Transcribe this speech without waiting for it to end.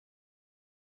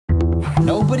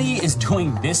Nobody is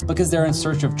doing this because they're in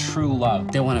search of true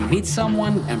love. They want to meet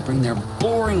someone and bring their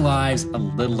boring lives a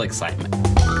little excitement.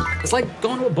 It's like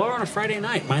going to a bar on a Friday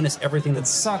night, minus everything that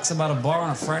sucks about a bar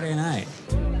on a Friday night.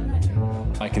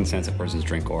 I can sense a person's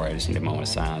drink aura. I just need a moment of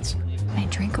silence. My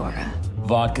drink aura?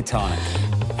 Vodka tonic.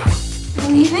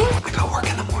 Leaving? I got work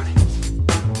in the morning.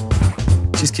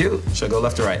 She's cute. Should I go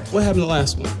left or right? What happened to the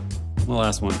last one? The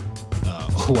last one.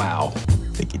 Oh, wow.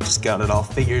 I think you just got it all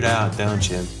figured out, don't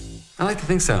you? I like to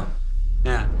think so.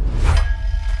 Yeah.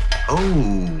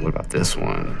 Oh, what about this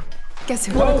one? Guess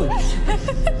who?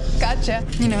 Gotcha.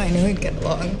 You know, I knew we'd get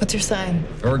along. What's your sign?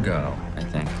 Virgo, I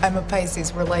think. I'm a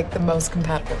Pisces. We're like the most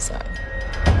compatible sign.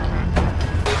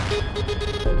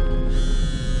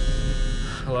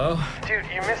 Hello? Dude,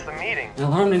 you missed the meeting. The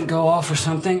alarm didn't go off or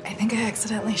something. I think I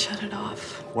accidentally shut it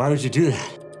off. Why would you do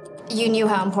that? You knew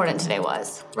how important today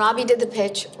was. Robbie did the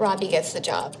pitch, Robbie gets the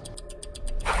job.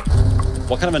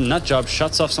 What kind of a nut job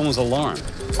shuts off someone's alarm?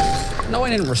 No, I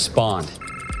didn't respond.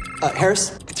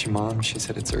 Harris? It's your mom. She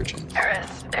said it's urgent.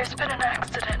 Harris, there's been an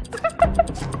accident.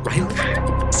 Riley?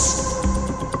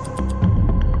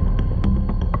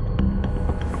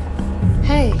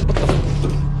 Hey.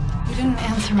 You didn't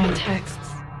answer my texts.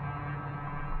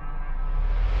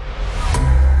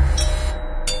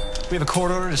 We have a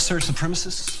court order to search the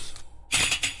premises.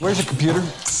 Where's your computer?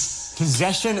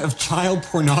 Possession of child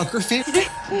pornography?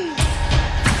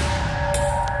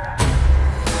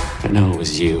 I know it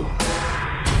was you.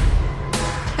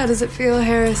 How does it feel,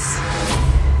 Harris?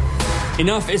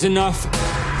 Enough is enough.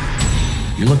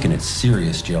 You're looking at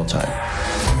serious jail time.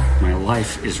 My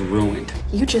life is ruined.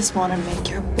 You just want to make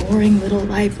your boring little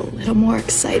life a little more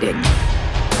exciting.